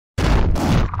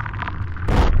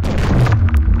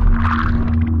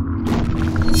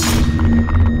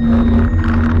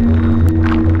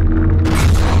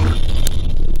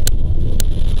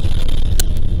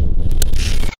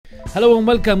Hello and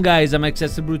welcome guys, I'm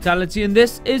XsvBrutality and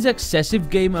this is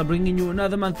XsvGamer bringing you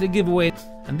another monthly giveaway.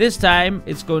 And this time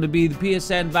it's going to be the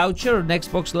PSN voucher, an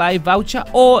Xbox Live voucher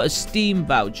or a Steam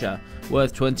voucher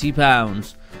worth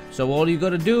 £20. So all you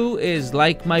gotta do is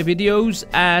like my videos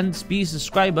and be a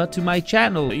subscriber to my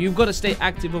channel. You've got to stay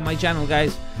active on my channel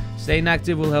guys. Staying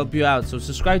active will help you out. So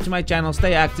subscribe to my channel,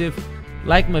 stay active,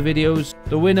 like my videos.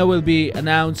 The winner will be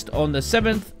announced on the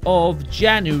 7th of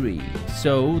January.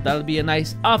 So that'll be a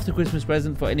nice after Christmas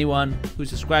present for anyone who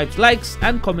subscribes, likes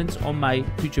and comments on my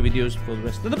future videos for the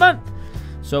rest of the month.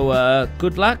 So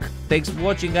good luck. Thanks for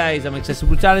watching guys. I'm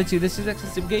XsvBrutality. This is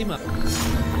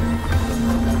XsvGamer.